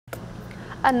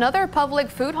Another public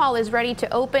food hall is ready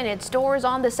to open its doors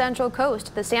on the Central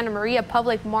Coast. The Santa Maria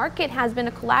Public Market has been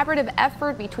a collaborative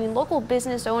effort between local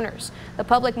business owners. The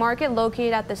public market,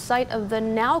 located at the site of the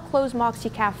now closed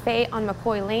Moxie Cafe on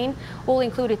McCoy Lane, will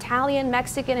include Italian,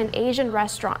 Mexican, and Asian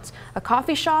restaurants, a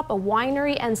coffee shop, a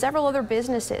winery, and several other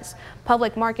businesses.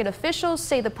 Public market officials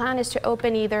say the plan is to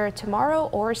open either tomorrow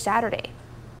or Saturday.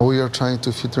 We are trying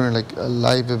to feature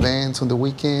live events on the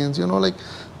weekends,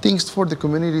 things for the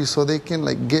community so they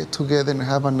can get together and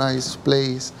have a nice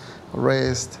place,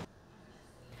 rest.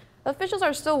 Officials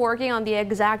are still working on the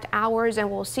exact hours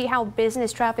and will see how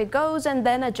business traffic goes and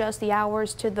then adjust the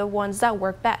hours to the ones that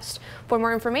work best. For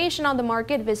more information on the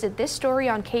market, visit this story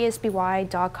on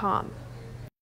KSBY.com.